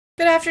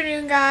Good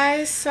afternoon,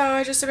 guys. So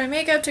I just did my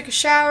makeup, took a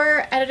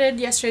shower,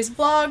 edited yesterday's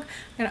vlog.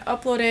 I'm going to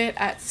upload it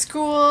at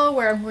school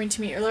where I'm going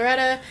to meet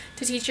Loretta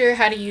to teach her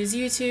how to use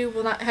YouTube.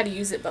 Well, not how to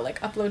use it, but like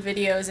upload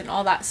videos and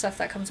all that stuff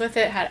that comes with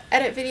it, how to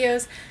edit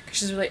videos, because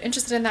she's really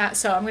interested in that.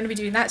 So I'm going to be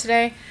doing that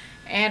today.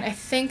 And I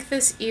think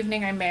this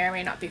evening I may or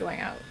may not be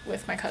going out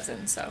with my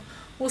cousin. So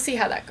we'll see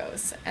how that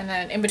goes. And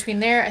then in between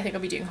there, I think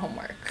I'll be doing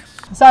homework.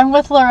 So I'm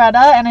with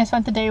Loretta, and I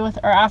spent the day with,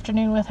 or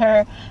afternoon with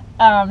her,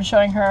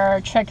 showing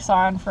her tricks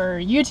on for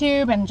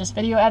YouTube and just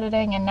video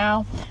editing, and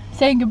now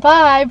saying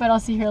goodbye, but I'll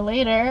see her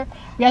later.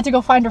 We had to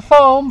go find her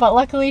phone, but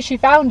luckily she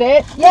found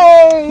it.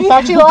 Yay! We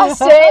thought she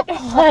lost it,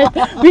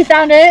 but we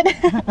found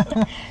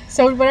it.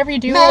 So whatever you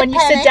do, when you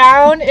sit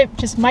down, it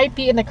just might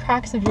be in the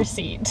cracks of your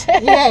seat.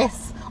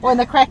 Yes, or in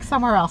the cracks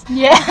somewhere else.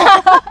 Yeah.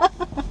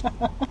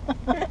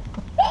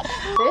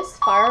 This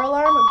fire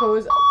alarm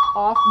goes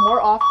off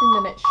more often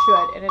than it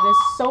should, and it is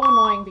so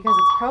annoying because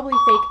it's probably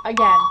fake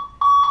again.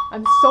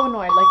 I'm so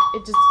annoyed. Like,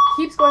 it just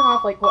keeps going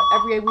off, like, what,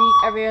 every week,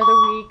 every other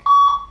week.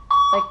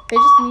 Like, they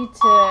just need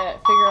to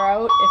figure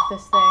out if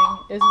this thing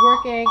is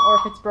working or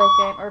if it's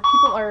broken, or if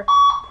people are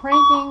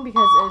pranking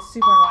because it is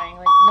super annoying.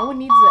 Like, no one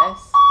needs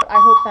this. But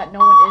I hope that no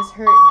one is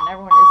hurt and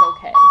everyone is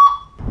okay.